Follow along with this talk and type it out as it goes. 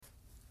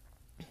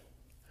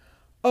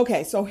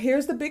Okay, so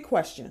here's the big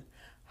question.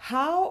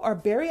 How are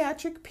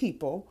bariatric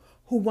people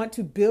who want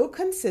to build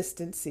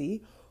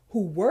consistency,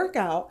 who work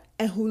out,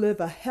 and who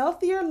live a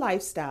healthier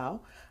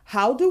lifestyle,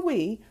 how do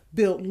we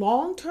build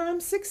long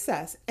term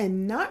success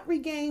and not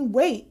regain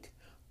weight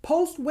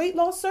post weight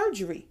loss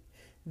surgery?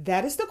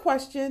 That is the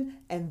question,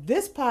 and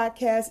this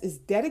podcast is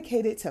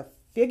dedicated to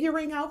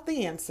figuring out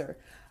the answer.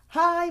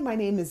 Hi, my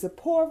name is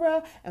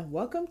Zipporah, and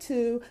welcome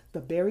to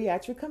the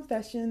Bariatric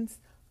Confessions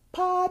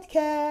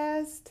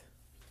podcast.